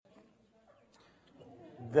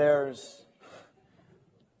There's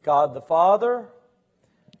God the Father,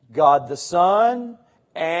 God the Son,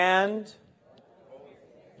 and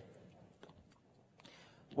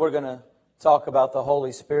we're going to talk about the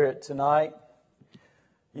Holy Spirit tonight.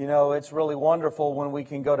 You know, it's really wonderful when we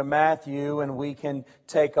can go to Matthew and we can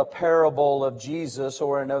take a parable of Jesus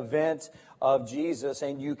or an event of Jesus,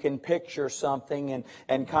 and you can picture something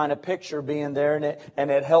and kind of picture being there, and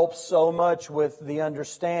it helps so much with the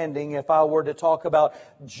understanding. If I were to talk about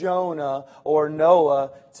Jonah or Noah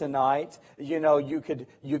tonight, you know, you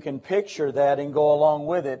can picture that and go along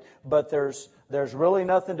with it, but there's really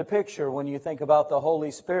nothing to picture when you think about the Holy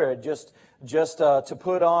Spirit. Just to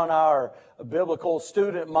put on our biblical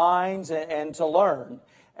student minds and to learn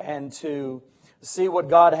and to see what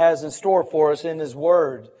God has in store for us in His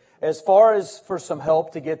Word. As far as for some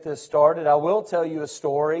help to get this started, I will tell you a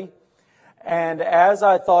story. And as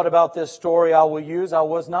I thought about this story I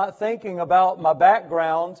was not thinking about my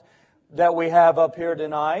background that we have up here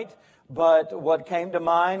tonight, but what came to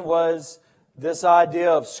mind was this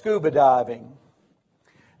idea of scuba diving.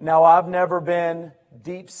 Now, I've never been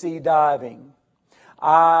deep sea diving.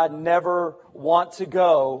 I never want to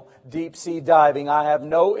go deep sea diving. I have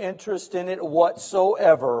no interest in it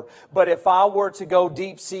whatsoever. But if I were to go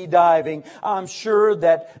deep sea diving, I'm sure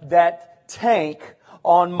that tank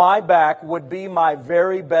on my back would be my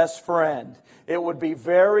very best friend. It would be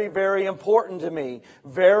very, very important to me.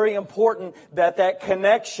 Very important that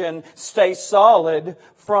connection stay solid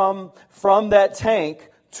from that tank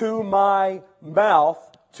to my mouth,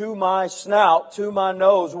 to my snout, to my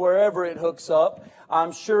nose, wherever it hooks up.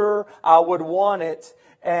 I'm sure I would want it,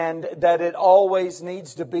 and that it always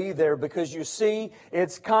needs to be there, because you see,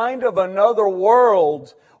 it's kind of another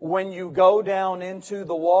world when you go down into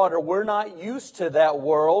the water. We're not used to that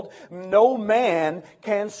world. No man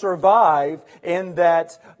can survive in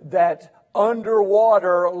that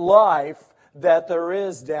underwater life that there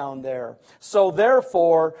is down there. So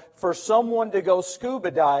therefore, for someone to go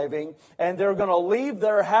scuba diving and they're going to leave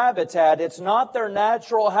their habitat, it's not their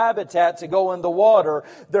natural habitat to go in the water.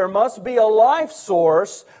 There must be a life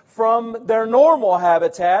source from their normal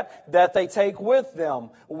habitat that they take with them.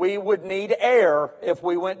 We would need air if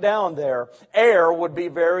we went down there. Air would be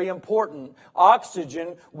very important.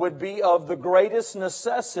 Oxygen would be of the greatest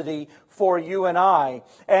necessity for you and I.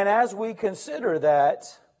 And as we consider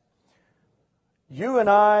that, you and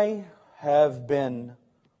I have been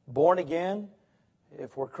born again.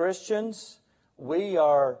 If we're Christians, we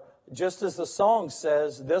are, just as the song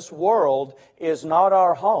says, this world is not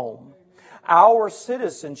our home. Our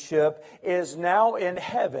citizenship is now in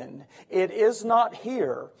heaven. It is not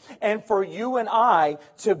here. And for you and I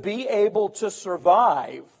to be able to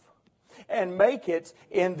survive and make it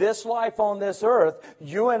in this life on this earth,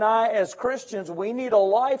 you and I as Christians, we need a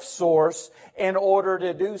life source in order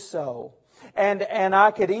to do so. And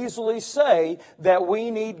I could easily say that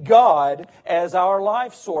we need God as our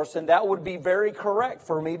life source, and that would be very correct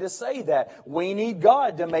for me to say that. We need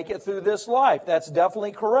God to make it through this life. That's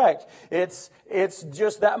definitely correct. It's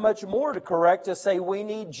just that much more correct to say we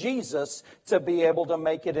need Jesus to be able to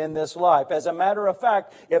make it in this life. As a matter of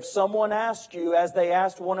fact, if someone asked you, as they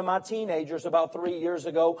asked one of my teenagers about 3 years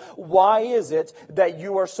ago, why is it that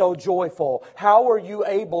you are so joyful? How are you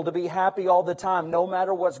able to be happy all the time, no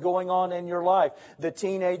matter what's going on in your life? The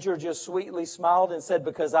teenager just sweetly smiled and said,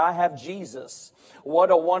 because I have Jesus. What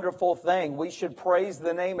a wonderful thing. We should praise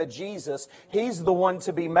the name of Jesus. He's the one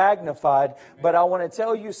to be magnified. But I want to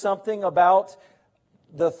tell you something about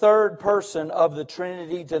the third person of the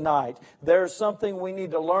Trinity tonight. There's something we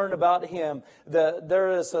need to learn about Him.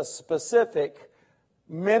 There is a specific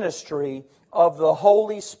ministry of the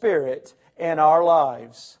Holy Spirit in our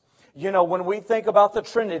lives. You know, when we think about the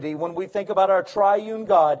Trinity, when we think about our triune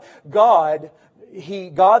God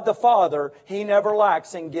the Father, He never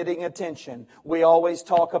lacks in getting attention. We always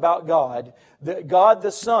talk about God. God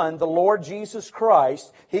the Son, the Lord Jesus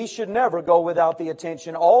Christ, He should never go without the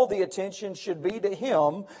attention. All the attention should be to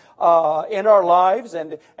Him in our lives,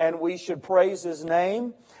 and we should praise His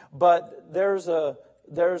name. But there's the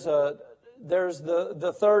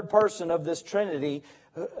third person of this Trinity,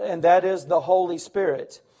 and that is the Holy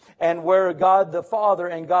Spirit. And where God the Father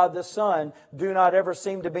and God the Son do not ever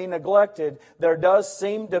seem to be neglected, there does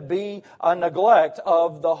seem to be a neglect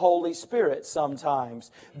of the Holy Spirit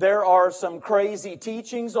sometimes. There are some crazy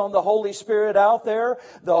teachings on the Holy Spirit out there.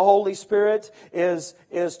 The Holy Spirit is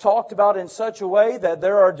talked about in such a way that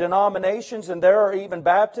there are denominations, and there are even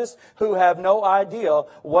Baptists who have no idea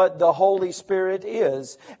what the Holy Spirit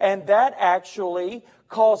is. And that actually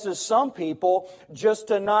causes some people just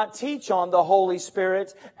to not teach on the Holy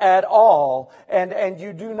Spirit at all. And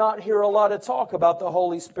you do not hear a lot of talk about the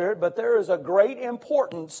Holy Spirit, but there is a great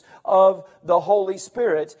importance of the Holy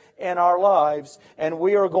Spirit in our lives. And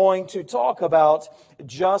we are going to talk about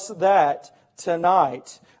just that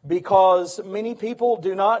tonight, because many people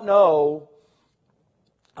do not know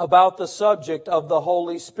about the subject of the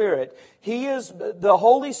Holy Spirit. The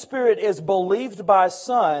Holy Spirit is believed by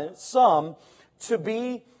some to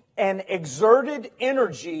be an exerted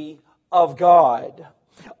energy of God.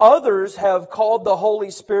 Others have called the Holy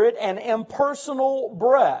Spirit an impersonal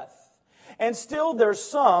breath. And still there's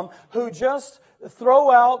some who just throw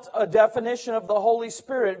out a definition of the Holy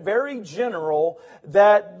Spirit, very general,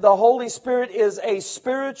 that the Holy Spirit is a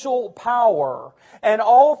spiritual power. And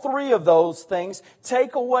all three of those things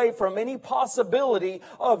take away from any possibility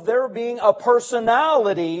of there being a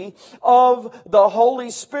personality of the Holy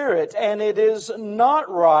Spirit. And it is not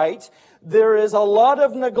right. There is a lot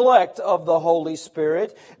of neglect of the Holy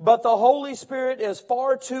Spirit, but the Holy Spirit is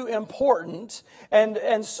far too important.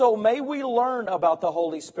 And so may we learn about the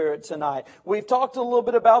Holy Spirit tonight. We've talked a little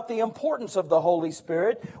bit about the importance of the Holy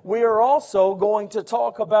Spirit. We are also going to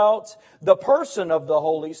talk about the person of the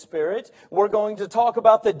Holy Spirit. We're going to talk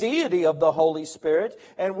about the deity of the Holy Spirit.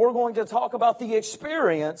 And we're going to talk about the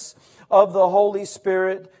experience of the Holy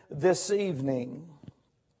Spirit this evening.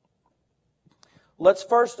 Let's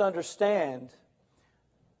first understand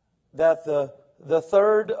that the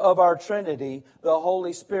third of our Trinity, the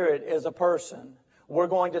Holy Spirit, is a person. We're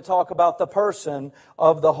going to talk about the person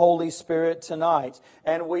of the Holy Spirit tonight.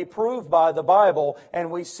 And we prove by the Bible,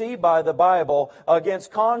 and we see by the Bible,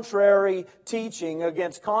 against contrary teaching,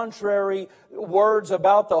 against contrary words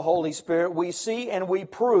about the Holy Spirit, we see and we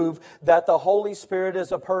prove that the Holy Spirit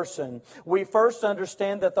is a person. We first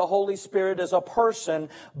understand that the Holy Spirit is a person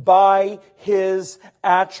by His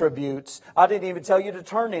attributes. I didn't even tell you to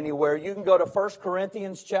turn anywhere. You can go to 1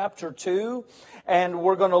 Corinthians chapter 2, and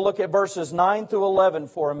we're going to look at verses 9 through 11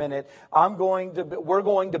 for a minute. We're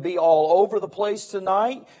going to be all over the place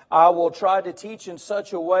tonight. I will try to teach in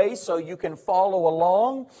such a way so you can follow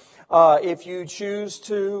along if you choose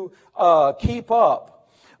to keep up.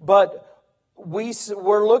 But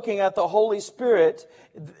we're looking at the Holy Spirit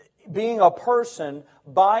being a person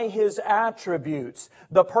by His attributes.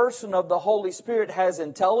 The person of the Holy Spirit has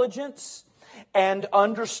intelligence and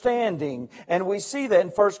understanding. And we see that in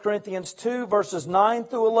 1 Corinthians 2, verses 9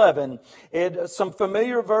 through 11. Some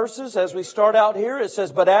familiar verses as we start out here. It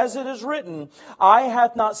says, "But as it is written, eye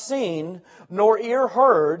hath not seen, nor ear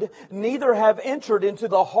heard, neither have entered into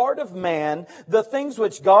the heart of man the things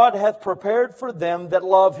which God hath prepared for them that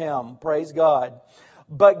love Him." Praise God.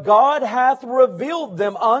 "But God hath revealed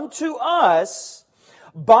them unto us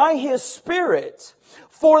by His Spirit.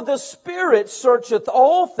 For the Spirit searcheth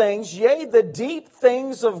all things, yea, the deep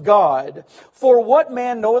things of God. For what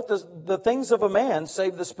man knoweth the things of a man,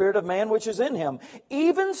 save the spirit of man which is in him?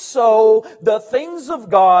 Even so, the things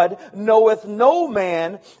of God knoweth no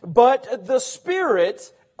man, but the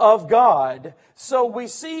Spirit of God." So we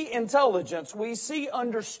see intelligence, we see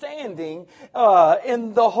understanding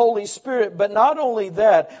in the Holy Spirit. But not only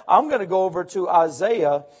that, I'm going to go over to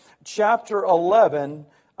Isaiah chapter 11.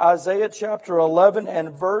 Isaiah chapter 11 and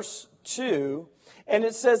verse 2. And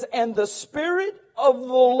it says, "And the Spirit of the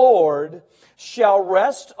Lord shall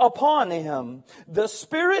rest upon him, the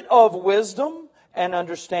Spirit of wisdom and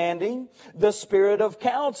understanding, the Spirit of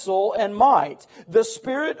counsel and might, the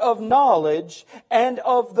Spirit of knowledge and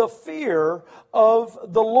of the fear of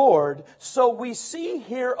the Lord." So we see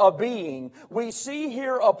here a being, we see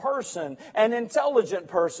here a person, an intelligent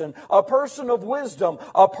person, a person of wisdom,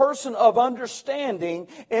 a person of understanding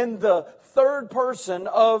in the third person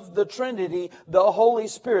of the Trinity, the Holy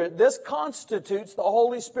Spirit. This constitutes the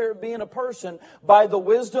Holy Spirit being a person by the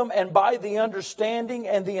wisdom and by the understanding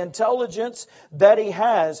and the intelligence that He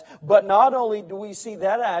has. But not only do we see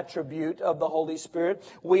that attribute of the Holy Spirit,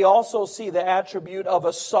 we also see the attribute of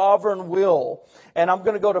a sovereign will. And I'm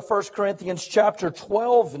going to go to 1 Corinthians chapter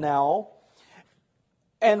 12 now.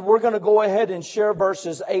 And we're going to go ahead and share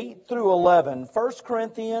verses 8 through 11. 1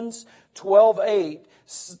 Corinthians 12:8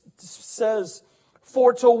 says,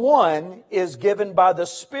 "For to one is given by the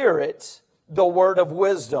Spirit the word of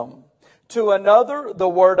wisdom, To another, the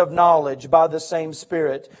word of knowledge by the same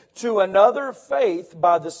Spirit. To another, faith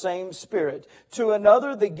by the same Spirit. To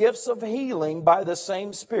another, the gifts of healing by the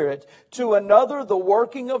same Spirit. To another, the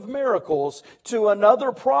working of miracles. To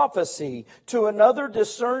another, prophecy. To another,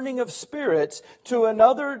 discerning of spirits. To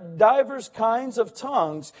another, divers kinds of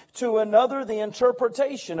tongues. To another, the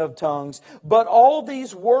interpretation of tongues. But all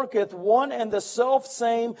these worketh one and the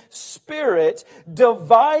selfsame Spirit,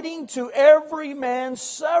 dividing to every man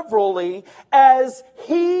severally as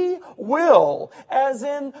He will. As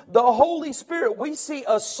in the Holy Spirit. We see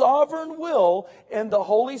a sovereign will in the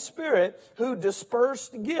Holy Spirit who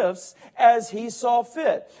dispersed gifts as He saw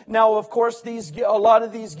fit. Now, of course, a lot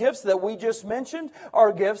of these gifts that we just mentioned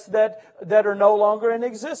are gifts that are no longer in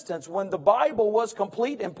existence. When the Bible was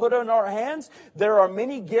complete and put in our hands, there are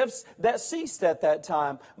many gifts that ceased at that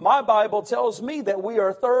time. My Bible tells me that we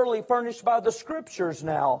are thoroughly furnished by the Scriptures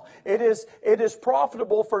now. It is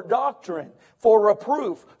profitable for doctrine, for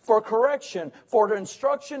reproof, for correction, for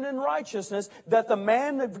instruction in righteousness, that the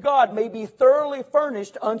man of God may be thoroughly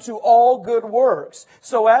furnished unto all good works.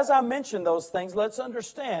 So as I mentioned those things, let's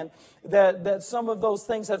understand that some of those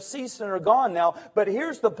things have ceased and are gone now. But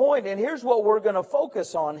here's the point, and here's what we're going to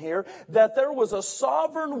focus on here, that there was a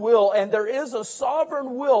sovereign will, and there is a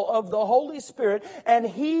sovereign will of the Holy Spirit, and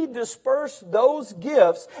He dispersed those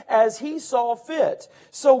gifts as He saw fit.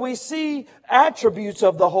 So we see attributes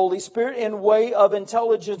of the Holy Spirit in way of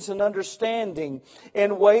intelligence and understanding,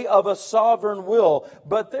 in way of a sovereign will.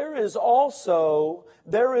 But there is also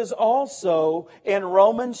in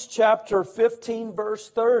Romans chapter 15 verse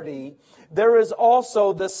 30, there is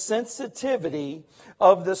also the sensitivity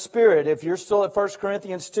of the Spirit. If you're still at 1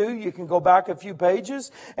 Corinthians 2, you can go back a few pages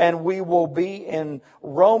and we will be in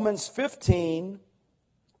Romans 15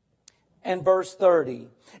 and verse 30.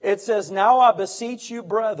 It says, "Now I beseech you,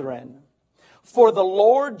 brethren, for the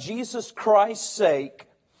Lord Jesus Christ's sake,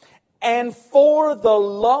 and for the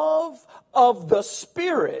love of the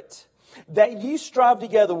Spirit, that ye strive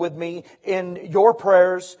together with me in your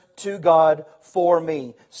prayers to God for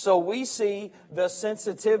me." So we see the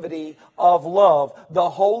sensitivity of love. The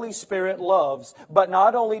Holy Spirit loves. But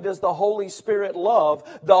not only does the Holy Spirit love,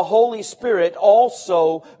 the Holy Spirit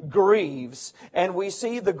also grieves. And we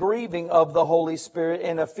see the grieving of the Holy Spirit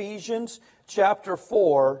in Ephesians chapter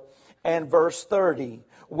 4 and verse 30,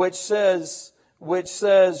 which says,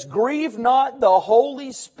 "Grieve not the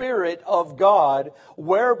Holy Spirit of God,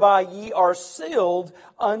 whereby ye are sealed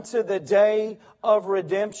unto the day of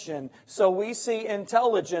redemption." So we see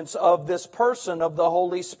intelligence of this person of the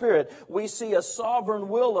Holy Spirit. We see a sovereign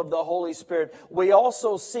will of the Holy Spirit. We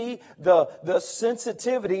also see the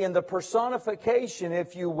sensitivity and the personification,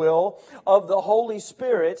 if you will, of the Holy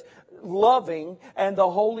Spirit loving and the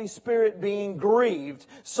Holy Spirit being grieved.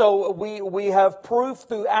 So we have proof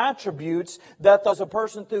through attributes that there's a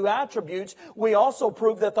person through attributes. We also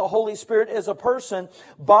prove that the Holy Spirit is a person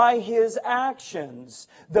by His actions.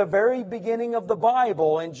 The very beginning of the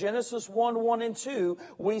Bible, in Genesis 1 and 2,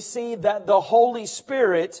 we see that the Holy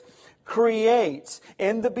Spirit creates.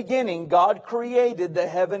 In the beginning, God created the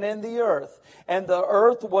heaven and the earth. And the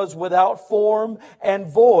earth was without form and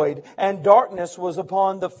void, and darkness was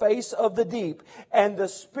upon the face of the deep. And the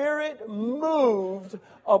Spirit moved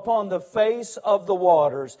upon the face of the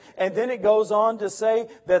waters. And then it goes on to say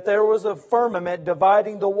that there was a firmament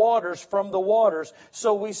dividing the waters from the waters.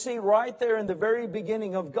 So we see right there in the very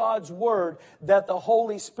beginning of God's Word that the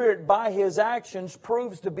Holy Spirit, by His actions,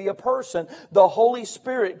 proves to be a person. The Holy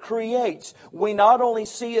Spirit creates. We not only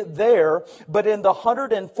see it there, but in the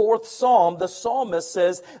 104th Psalm, the psalmist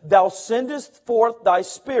says, "Thou sendest forth Thy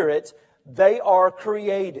Spirit, they are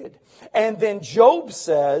created." And then Job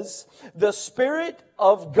says, "The Spirit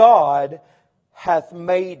of God hath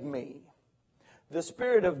made me." The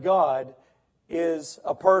Spirit of God is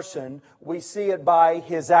a person. We see it by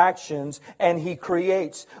His actions, and He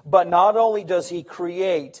creates. But not only does He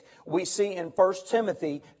create, we see in 1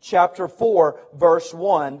 Timothy chapter 4, verse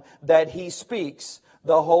 1, that He speaks.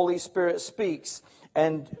 The Holy Spirit speaks.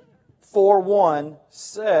 And 4:1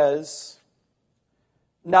 says,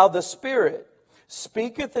 "Now the Spirit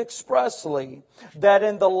speaketh expressly that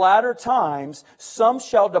in the latter times some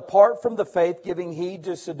shall depart from the faith, giving heed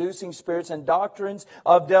to seducing spirits and doctrines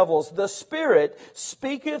of devils." The Spirit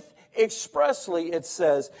speaketh expressly, it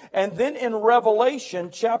says. And then in Revelation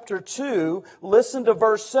chapter 2, listen to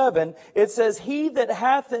verse 7. It says, "He that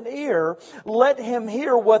hath an ear, let him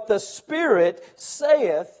hear what the Spirit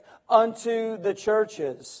saith unto the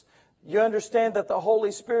churches." You understand that the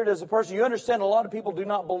Holy Spirit is a person. You understand a lot of people do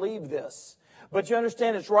not believe this. But you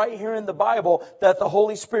understand it's right here in the Bible that the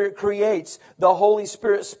Holy Spirit creates, the Holy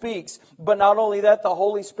Spirit speaks. But not only that, the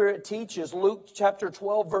Holy Spirit teaches. Luke chapter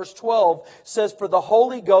 12 verse 12 says, "For the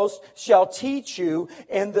Holy Ghost shall teach you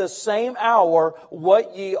in the same hour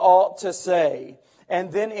what ye ought to say."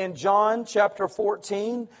 And then in John chapter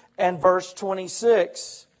 14 and verse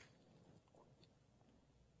 26,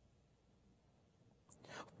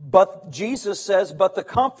 but Jesus says, "But the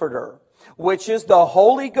Comforter, which is the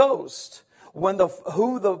Holy Ghost,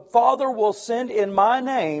 who the Father will send in my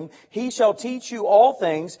name, he shall teach you all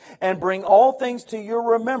things and bring all things to your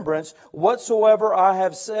remembrance whatsoever I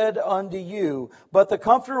have said unto you. But the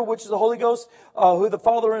Comforter, which is the Holy Ghost, who the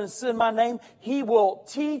Father will send in my name, he will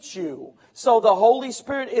teach you." So the Holy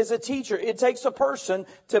Spirit is a teacher. It takes a person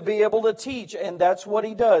to be able to teach, and that's what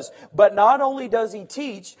he does. But not only does he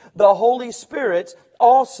teach, the Holy Spirit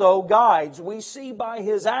also guides. We see by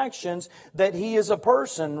his actions that he is a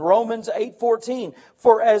person. Romans 8:14.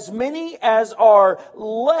 "For as many as are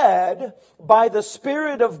led by the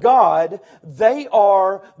Spirit of God, they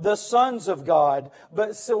are the sons of God."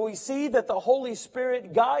 But so we see that the Holy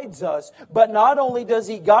Spirit guides us. But not only does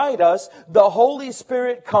he guide us, the Holy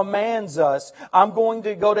Spirit commands us. I'm going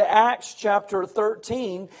to go to Acts chapter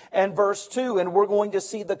 13 and verse 2, and we're going to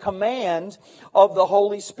see the command of the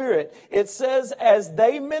Holy Spirit. It says, "As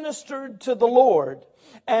they ministered to the Lord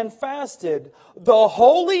and fasted, the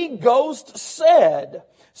Holy Ghost said,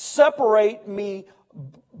 Separate me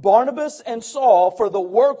Barnabas and Saul for the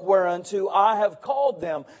work whereunto I have called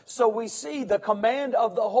them." So we see the command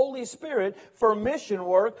of the Holy Spirit for mission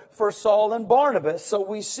work for Saul and Barnabas. So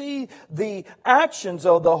we see the actions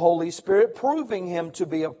of the Holy Spirit proving him to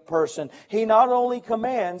be a person. He not only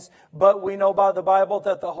commands, but we know by the Bible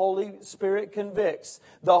that the Holy Spirit convicts.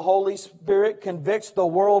 The Holy Spirit convicts the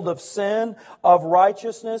world of sin, of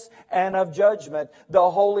righteousness, and of judgment.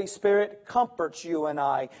 The Holy Spirit comforts you and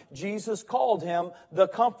I. Jesus called him the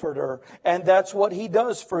Comforter, and that's what he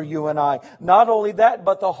does for you and I. Not only that,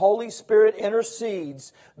 but the Holy Spirit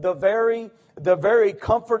intercedes. The very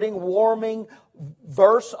comforting, warming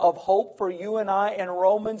verse of hope for you and I in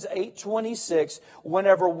Romans 8:26.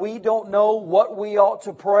 Whenever we don't know what we ought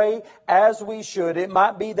to pray as we should, it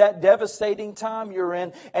might be that devastating time you're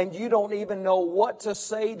in and you don't even know what to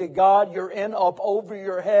say to God. You're in up over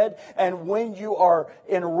your head, and when you are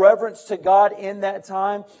in reverence to God in that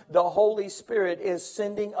time, the Holy Spirit is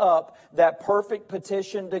sending up that perfect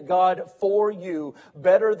petition to God for you,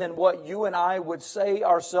 better than what you and I would say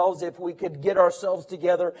ourselves if we could get ourselves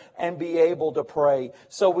together and be able to pray.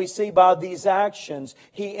 So we see by these actions,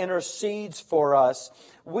 he intercedes for us.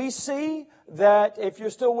 We see that, if you're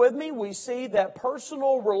still with me, we see that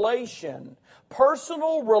personal relation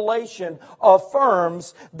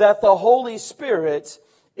affirms that the Holy Spirit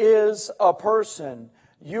is a person.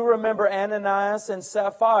 You remember Ananias and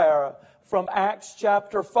Sapphira from Acts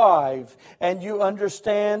chapter 5, and you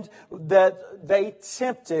understand that they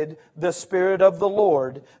tempted the Spirit of the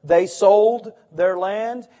Lord. They sold their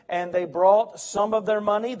land and they brought some of their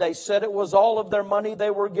money. They said it was all of their money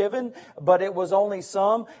they were given, but it was only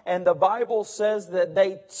some. And the Bible says that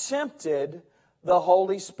they tempted the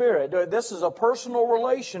Holy Spirit. This is a personal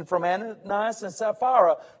relation from Ananias and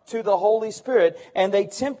Sapphira to the Holy Spirit, and they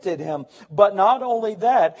tempted him. But not only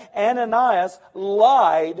that, Ananias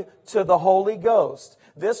lied to the Holy Ghost.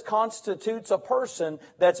 This constitutes a person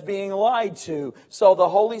that's being lied to. So the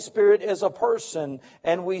Holy Spirit is a person,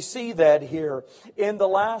 and we see that here. In the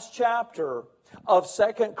last chapter of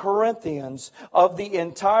 2 Corinthians, of the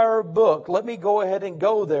entire book, let me go ahead and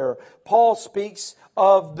go there. Paul speaks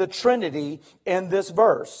of the Trinity in this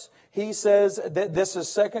verse. He says that this is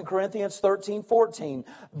 2 Corinthians 13:14.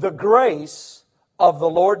 "The grace of the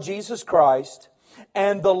Lord Jesus Christ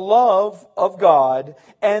and the love of God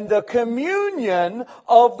and the communion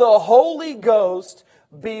of the Holy Ghost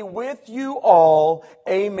be with you all.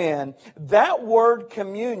 Amen." That word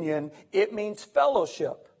communion, it means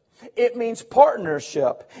fellowship. It means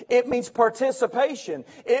partnership. It means participation.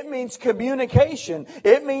 It means communication.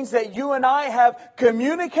 It means that you and I have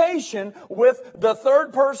communication with the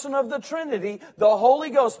third person of the Trinity, the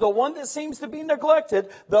Holy Ghost, the one that seems to be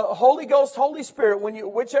neglected, the Holy Ghost, Holy Spirit.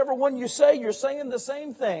 Whichever one you say, you're saying the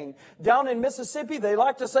same thing. Down in Mississippi, they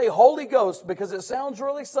like to say Holy Ghost because it sounds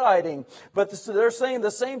real exciting. But they're saying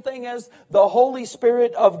the same thing as the Holy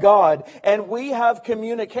Spirit of God. And we have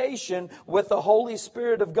communication with the Holy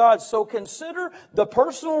Spirit of God. So consider the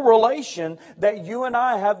personal relation that you and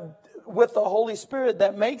I have with the Holy Spirit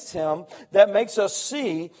that makes us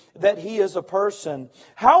see that He is a person.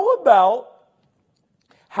 How about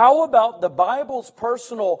the Bible's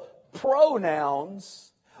personal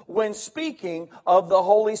pronouns when speaking of the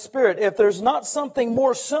Holy Spirit. If there's not something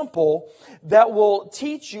more simple that will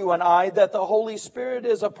teach you and I that the Holy Spirit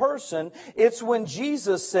is a person, it's when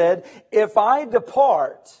Jesus said, if I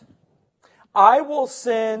depart, I will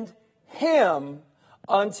send Him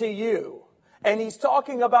unto you. And He's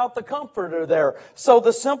talking about the Comforter there. So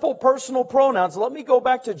the simple personal pronouns. Let me go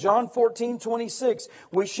back to John 14:26.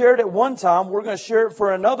 We shared it one time. We're going to share it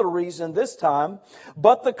for another reason this time.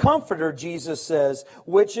 But the Comforter, Jesus says,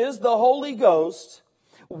 which is the Holy Ghost,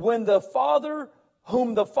 whom the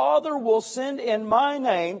Father will send in my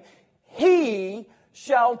name, He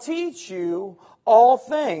shall teach you all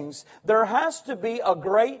things. There has to be a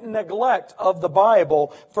great neglect of the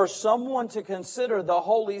Bible for someone to consider the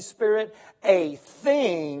Holy Spirit a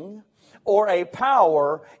thing or a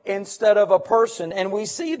power instead of a person. And we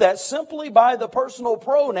see that simply by the personal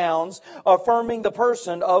pronouns affirming the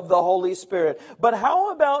person of the Holy Spirit. But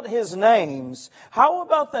how about His names? How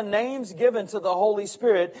about the names given to the Holy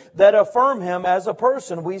Spirit that affirm Him as a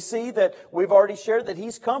person? We see that we've already shared that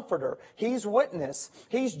He's Comforter, He's Witness,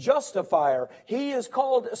 He's Justifier, He is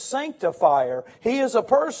called Sanctifier. He is a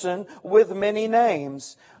person with many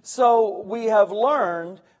names. So we have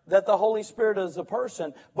learned that the Holy Spirit is a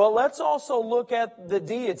person. But let's also look at the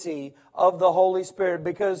deity of the Holy Spirit,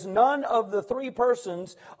 because none of the three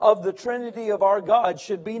persons of the Trinity of our God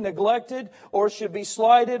should be neglected or should be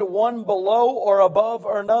slighted one below or above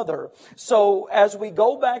another. So as we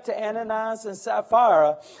go back to Ananias and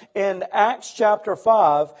Sapphira in Acts chapter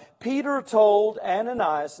 5, Peter told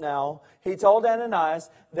Ananias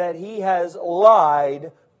that he has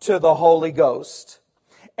lied to the Holy Ghost.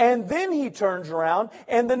 And then he turns around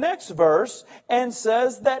in the next verse and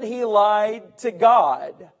says that he lied to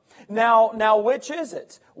God. Now, which is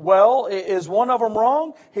it? Well, is one of them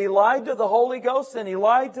wrong? He lied to the Holy Ghost and he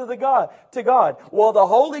lied to God. Well, the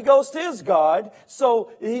Holy Ghost is God,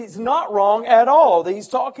 so he's not wrong at all. He's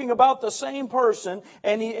talking about the same person,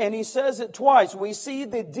 and he says it twice. We see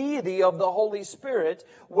the deity of the Holy Spirit,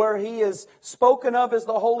 where He is spoken of as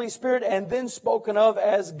the Holy Spirit and then spoken of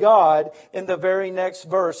as God in the very next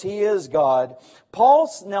verse. He is God. Paul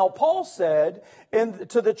said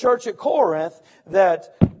to the church at Corinth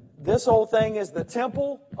that this whole thing is the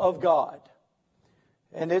temple of God.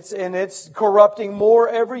 And it's corrupting more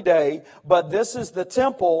every day, but this is the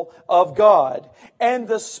temple of God. And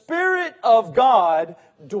the Spirit of God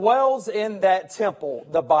dwells in that temple,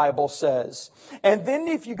 the Bible says. And then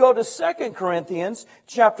if you go to 2 Corinthians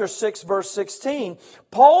chapter 6, verse 16,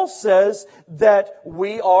 Paul says that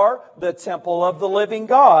we are the temple of the living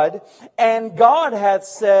God, and God hath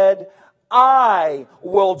said, I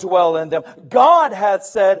will dwell in them. God hath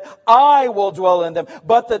said, I will dwell in them.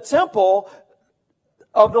 But the temple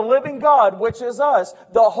of the living God, which is us,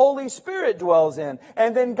 the Holy Spirit dwells in.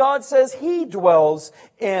 And then God says He dwells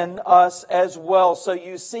in us as well. So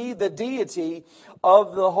you see the deity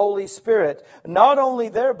of the Holy Spirit. Not only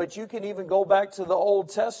there, but you can even go back to the Old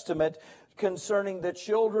Testament concerning the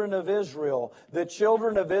children of Israel. The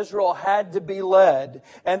children of Israel had to be led,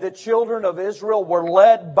 and the children of Israel were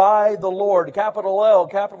led by the Lord. Capital L,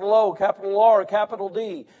 capital O, capital R, capital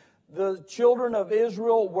D. The children of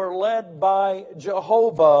Israel were led by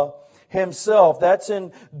Jehovah Himself. That's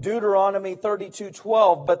in Deuteronomy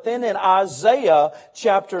 32:12. But then in Isaiah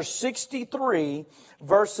chapter 63,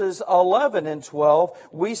 verses 11 and 12,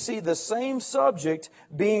 we see the same subject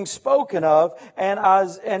being spoken of.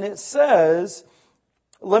 And it says,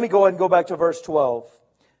 let me go ahead and go back to verse 12.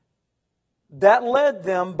 That led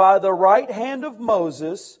them by the right hand of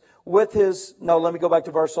Moses with let me go back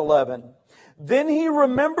to verse 11. Then he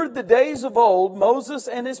remembered the days of old, Moses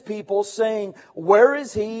and his people, saying, where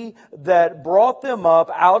is he that brought them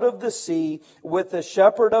up out of the sea with the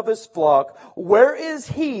shepherd of his flock? Where is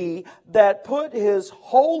he that put his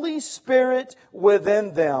Holy Spirit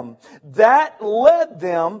within them? That led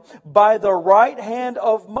them by the right hand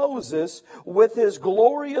of Moses with his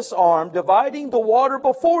glorious arm, dividing the water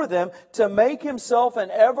before them to make himself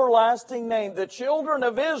an everlasting name. The children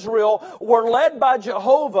of Israel were led by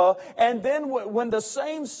Jehovah, and then when the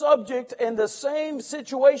same subject and the same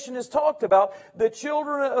situation is talked about, the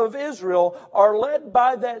children of Israel are led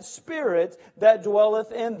by that Spirit that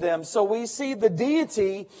dwelleth in them. So we see the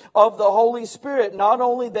deity of the Holy Spirit, not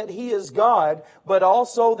only that He is God, but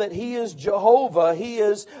also that He is Jehovah. He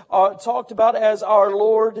is talked about as our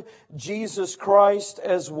Lord Jesus Christ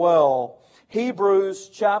as well. Hebrews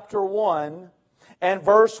chapter 1 and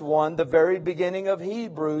verse 1, the very beginning of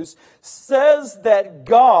Hebrews, says that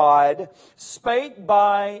God spake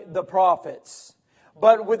by the prophets.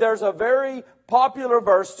 But there's a very popular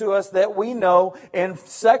verse to us that we know in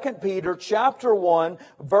 2 Peter chapter 1,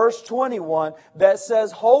 verse 21, that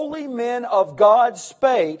says, "Holy men of God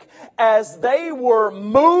spake as they were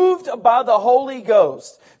moved by the Holy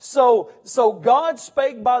Ghost." So God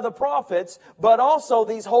spake by the prophets, but also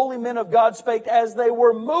these holy men of God spake as they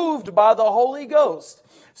were moved by the Holy Ghost.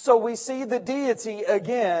 So we see the deity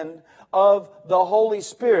again of the Holy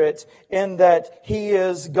Spirit in that He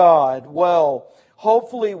is God. Well,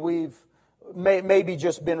 hopefully we've maybe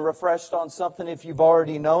just been refreshed on something if you've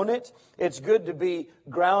already known it. It's good to be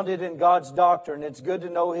grounded in God's doctrine. It's good to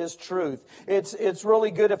know His truth. It's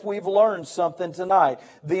really good if we've learned something tonight.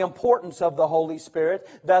 The importance of the Holy Spirit,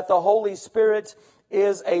 that the Holy Spirit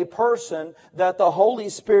is a person, that the Holy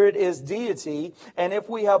Spirit is deity. And if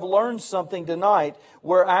we have learned something tonight,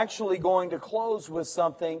 we're actually going to close with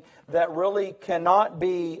something that really cannot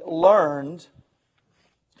be learned.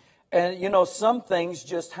 And, some things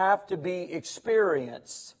just have to be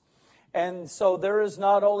experienced. And so there is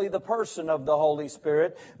not only the person of the Holy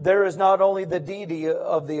Spirit, there is not only the deity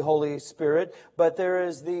of the Holy Spirit, but there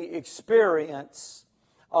is the experience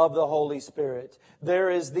of the Holy Spirit. There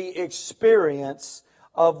is the experience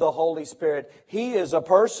of the Holy Spirit. He is a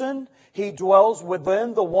person. He dwells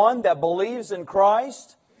within the one that believes in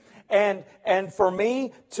Christ. And for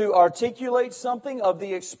me to articulate something of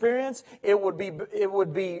the experience, it would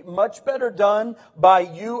be much better done by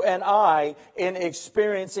you and I in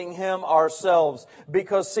experiencing Him ourselves.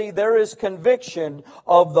 Because see, there is conviction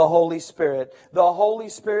of the Holy Spirit. The Holy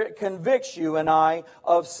Spirit convicts you and I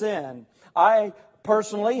of sin. I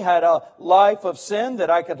personally had a life of sin that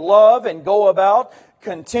I could love and go about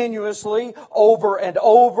continuously over and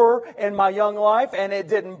over in my young life, and it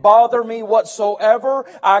didn't bother me whatsoever.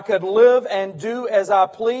 I could live and do as I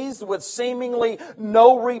pleased with seemingly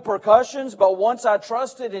no repercussions. But once I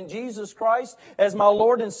trusted in Jesus Christ as my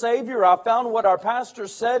Lord and Savior, I found what our pastor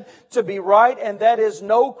said to be right, and that is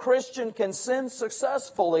no Christian can sin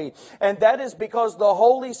successfully. And that is because the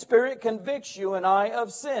Holy Spirit convicts you and I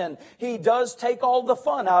of sin. He does take all the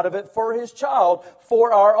fun out of it for His child,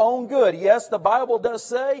 for our own good. Yes, the Bible does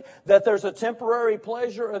say that there's a temporary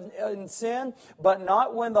pleasure in sin, but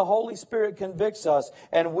not when the Holy Spirit convicts us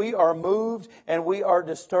and we are moved and we are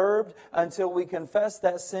disturbed until we confess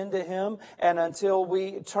that sin to Him and until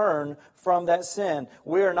we turn from that sin.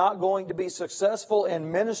 We are not going to be successful in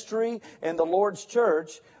ministry in the Lord's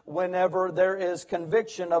church whenever there is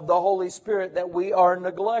conviction of the Holy Spirit that we are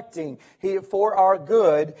neglecting. For our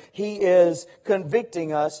good, He is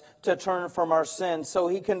convicting us to turn from our sin. So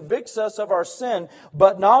He convicts us of our sin,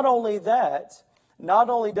 but not only that, not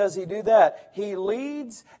only does He do that, He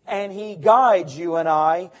leads and He guides you and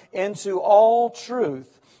I into all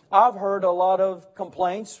truth. I've heard a lot of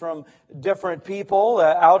complaints from different people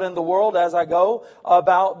out in the world as I go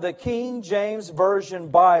about the King James Version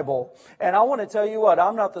Bible. And I want to tell you what,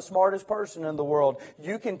 I'm not the smartest person in the world.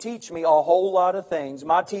 You can teach me a whole lot of things.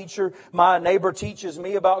 My neighbor teaches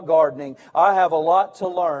me about gardening. I have a lot to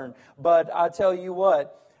learn. But I tell you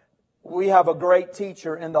what, we have a great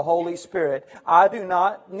teacher in the Holy Spirit. I do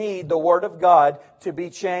not need the Word of God to be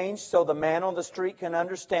changed so the man on the street can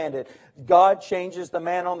understand it. God changes the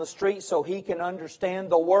man on the street so he can understand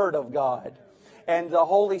the Word of God. And the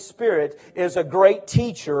Holy Spirit is a great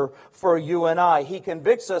teacher for you and I. He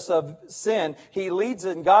convicts us of sin. He leads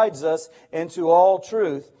and guides us into all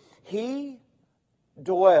truth. He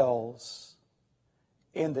dwells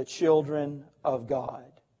in the children of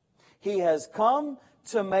God. He has come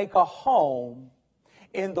to make a home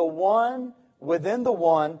in within the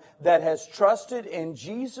one that has trusted in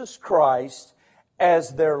Jesus Christ as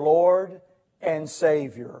their Lord and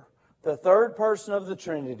Savior. The third person of the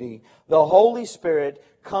Trinity, the Holy Spirit,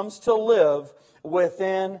 comes to live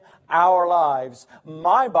within our lives.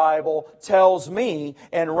 My Bible tells me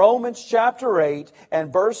in Romans chapter 8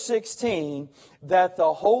 and verse 16 that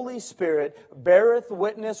the Holy Spirit beareth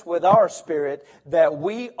witness with our spirit that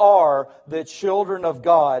we are the children of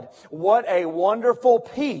God. What a wonderful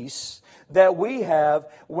peace that we have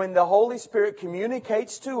when the Holy Spirit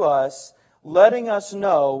communicates to us, letting us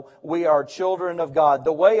know we are children of God.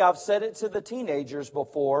 The way I've said it to the teenagers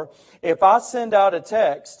before, if I send out a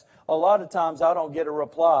text, a lot of times I don't get a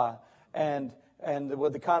reply. And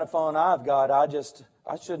with the kind of phone I've got,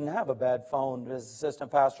 I shouldn't have a bad phone as assistant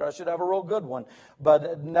pastor. I should have a real good one.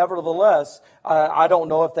 But nevertheless, I don't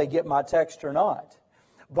know if they get my text or not.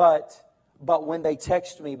 But when they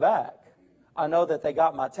text me back, I know that they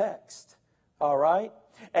got my text. All right?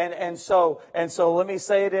 And so let me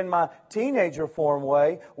say it in my teenager form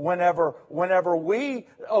way. Whenever we,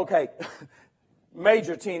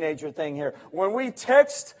 major teenager thing here. When we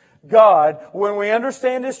text God, when we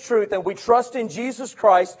understand His truth and we trust in Jesus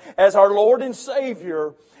Christ as our Lord and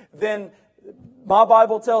Savior, then my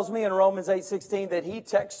Bible tells me in Romans 8:16 that He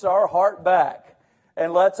texts our heart back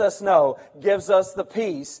and lets us know, gives us the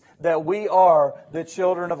peace that we are the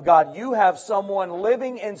children of God. You have someone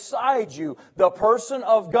living inside you, the person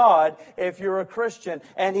of God, if you're a Christian,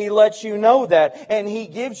 and He lets you know that, and He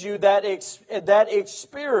gives you that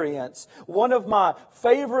experience. One of my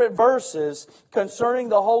favorite verses concerning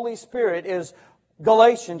the Holy Spirit is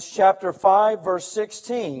Galatians chapter 5, verse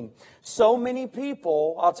 16. So many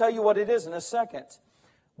people, I'll tell you what it is in a second.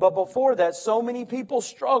 But before that, so many people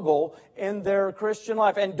struggle in their Christian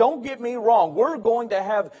life. And don't get me wrong, we're going to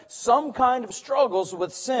have some kind of struggles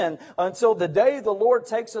with sin until the day the Lord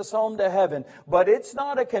takes us home to heaven. But it's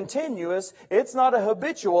not a continuous, it's not a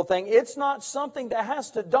habitual thing. It's not something that has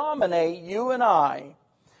to dominate you and I.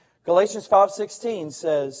 Galatians 5:16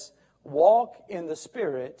 says, "Walk in the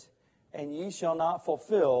Spirit, and ye shall not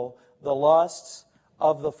fulfill the lusts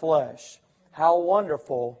of the flesh." How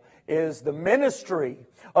wonderful is the ministry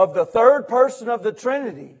of the third person of the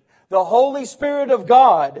Trinity, the Holy Spirit of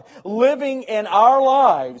God, living in our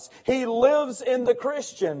lives. He lives in the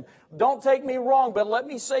Christian. Don't take me wrong, but let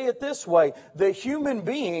me say it this way. The human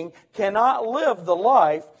being cannot live the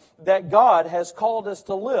life that God has called us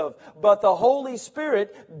to live. But the Holy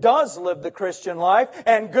Spirit does live the Christian life.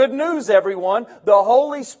 And good news, everyone, the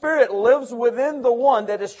Holy Spirit lives within the one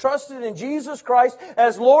that is trusted in Jesus Christ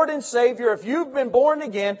as Lord and Savior. If you've been born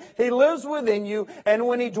again, He lives within you. And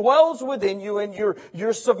when He dwells within you and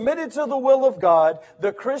you're submitted to the will of God,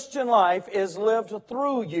 the Christian life is lived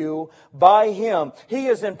through you by Him. He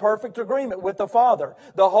is in perfect agreement with the Father.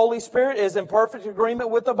 The Holy Spirit is in perfect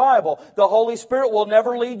agreement with the Bible. The Holy Spirit will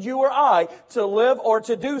never lead you or I to live or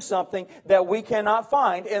to do something that we cannot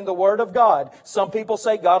find in the Word of God. Some people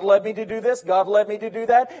say, God led me to do this, God led me to do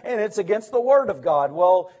that, and it's against the Word of God.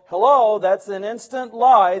 Well, hello, that's an instant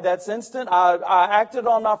lie. That's instant. I acted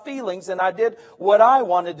on my feelings and I did what I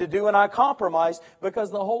wanted to do and I compromised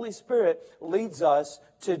because the Holy Spirit leads us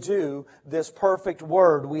to do this perfect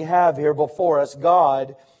Word we have here before us,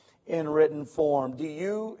 God in written form. Do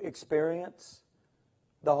you experience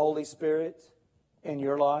the Holy Spirit in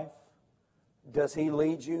your life? Does He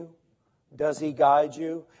lead you? Does He guide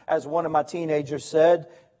you? As one of my teenagers said,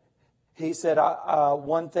 he said,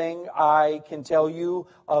 one thing I can tell you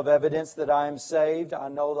of evidence that I am saved, I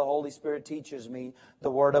know the Holy Spirit teaches me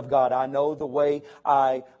the Word of God. I know the way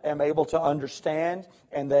I am able to understand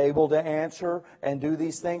and able to answer and do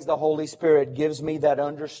these things. The Holy Spirit gives me that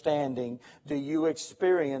understanding. Do you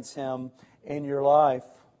experience Him in your life?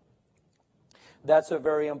 That's a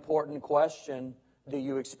very important question. Do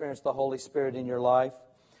you experience the Holy Spirit in your life?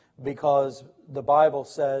 Because the Bible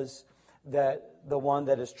says that the one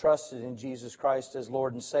that is trusted in Jesus Christ as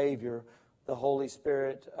Lord and Savior, the Holy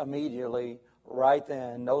Spirit immediately, right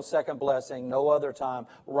then, no second blessing, no other time,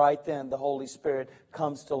 right then the Holy Spirit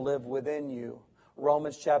comes to live within you.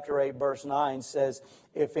 Romans chapter 8 verse 9 says,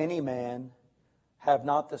 if any man have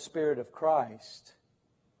not the Spirit of Christ,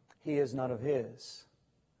 he is none of His.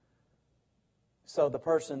 So the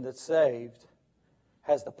person that's saved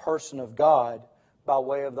has the person of God by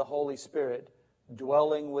way of the Holy Spirit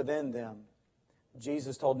dwelling within them.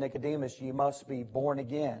 Jesus told Nicodemus, you must be born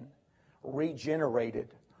again, regenerated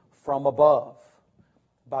from above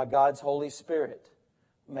by God's Holy Spirit,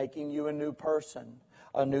 making you a new person,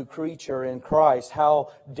 a new creature in Christ.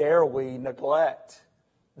 How dare we neglect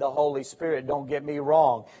the Holy Spirit? Don't get me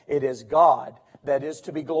wrong. It is God that is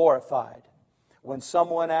to be glorified. When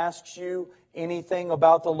someone asks you anything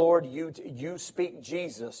about the Lord, you speak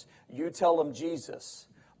Jesus. You tell them Jesus.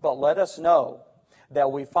 But let us know that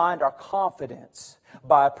we find our confidence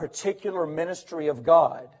by a particular ministry of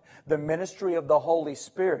God. The ministry of the Holy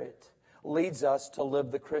Spirit leads us to live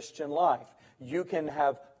the Christian life. You can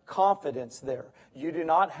have confidence there. You do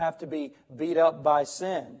not have to be beat up by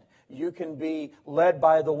sin. You can be led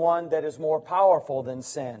by the one that is more powerful than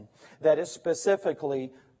sin, that is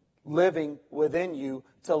specifically living within you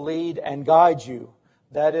to lead and guide you.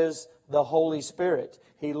 That is the Holy Spirit.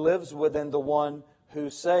 He lives within the one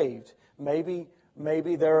who's saved. Maybe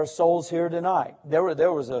there are souls here tonight. There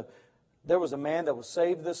was a man that was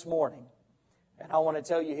saved this morning. And I want to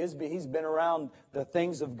tell you, he's been around the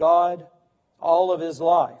things of God all of his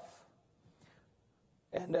life.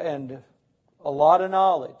 And a lot of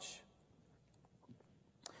knowledge.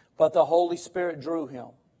 But the Holy Spirit drew him.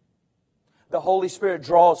 The Holy Spirit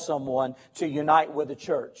draws someone to unite with the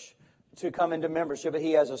church, to come into membership.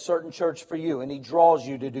 He has a certain church for you, and He draws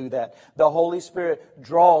you to do that. The Holy Spirit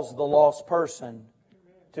draws the lost person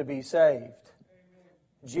to be saved.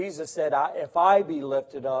 Jesus said, if I be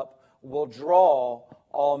lifted up, will draw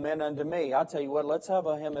all men unto me. I'll tell you what, let's have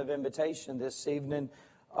a hymn of invitation this evening,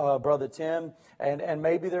 Brother Tim. And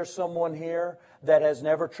maybe there's someone here that has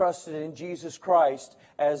never trusted in Jesus Christ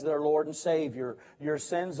as their Lord and Savior. Your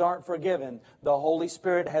sins aren't forgiven. The Holy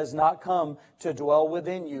Spirit has not come to dwell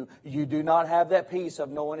within you. You do not have that peace of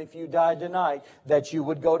knowing if you died tonight that you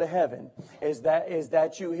would go to heaven. Is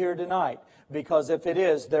that you here tonight? Because if it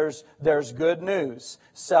is, there's good news.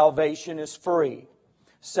 Salvation is free.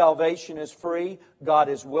 Salvation is free. God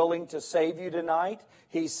is willing to save you tonight.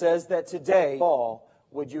 He says that today,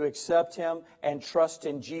 would you accept Him and trust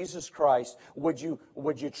in Jesus Christ? Would you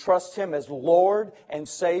trust Him as Lord and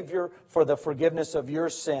Savior for the forgiveness of your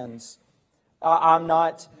sins? I'm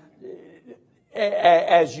not,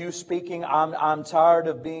 as you speaking, I'm tired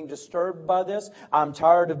of being disturbed by this. I'm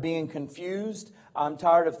tired of being confused. I'm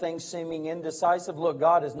tired of things seeming indecisive. Look,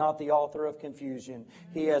 God is not the author of confusion.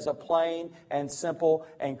 He has a plain and simple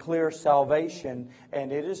and clear salvation,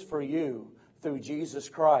 and it is for you through Jesus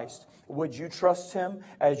Christ. Would you trust Him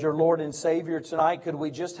as your Lord and Savior tonight? Could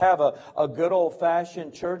we just have a good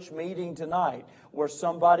old-fashioned church meeting tonight where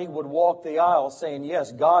somebody would walk the aisle saying,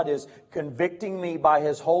 yes, God is convicting me by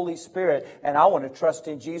His Holy Spirit, and I want to trust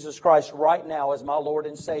in Jesus Christ right now as my Lord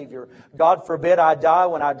and Savior. God forbid I die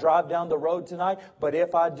when I drive down the road tonight, but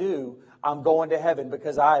if I do, I'm going to heaven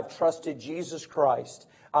because I have trusted Jesus Christ.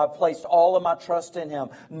 I've placed all of my trust in Him.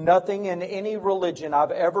 Nothing in any religion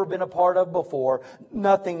I've ever been a part of before,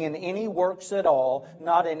 nothing in any works at all,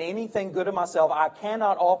 not in anything good of myself. I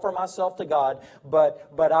cannot offer myself to God, but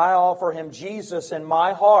I offer Him Jesus in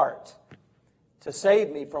my heart to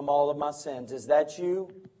save me from all of my sins. Is that you?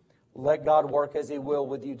 Let God work as He will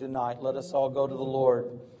with you tonight. Let us all go to the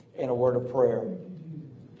Lord in a word of prayer.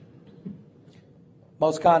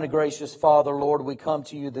 Most kind and gracious Father, Lord, we come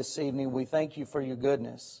to you this evening. We thank you for your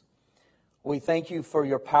goodness. We thank you for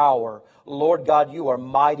your power. Lord God, you are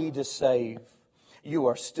mighty to save. You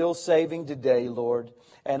are still saving today, Lord.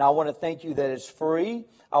 And I want to thank you that it's free.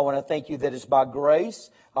 I want to thank you that it's by grace.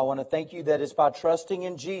 I want to thank you that it's by trusting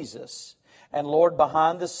in Jesus. And Lord,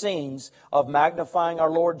 behind the scenes of magnifying our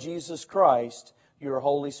Lord Jesus Christ, your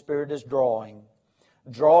Holy Spirit is drawing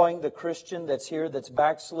the Christian that's here, that's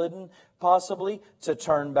backslidden, possibly, to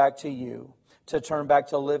turn back to you, to turn back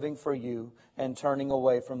to living for you and turning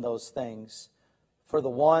away from those things. For the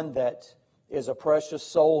one that is a precious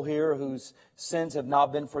soul here whose sins have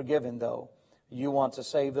not been forgiven, though, you want to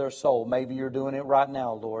save their soul. Maybe you're doing it right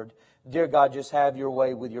now, Lord. Dear God, just have your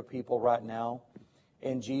way with your people right now.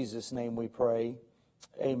 In Jesus' name we pray.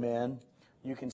 Amen. You can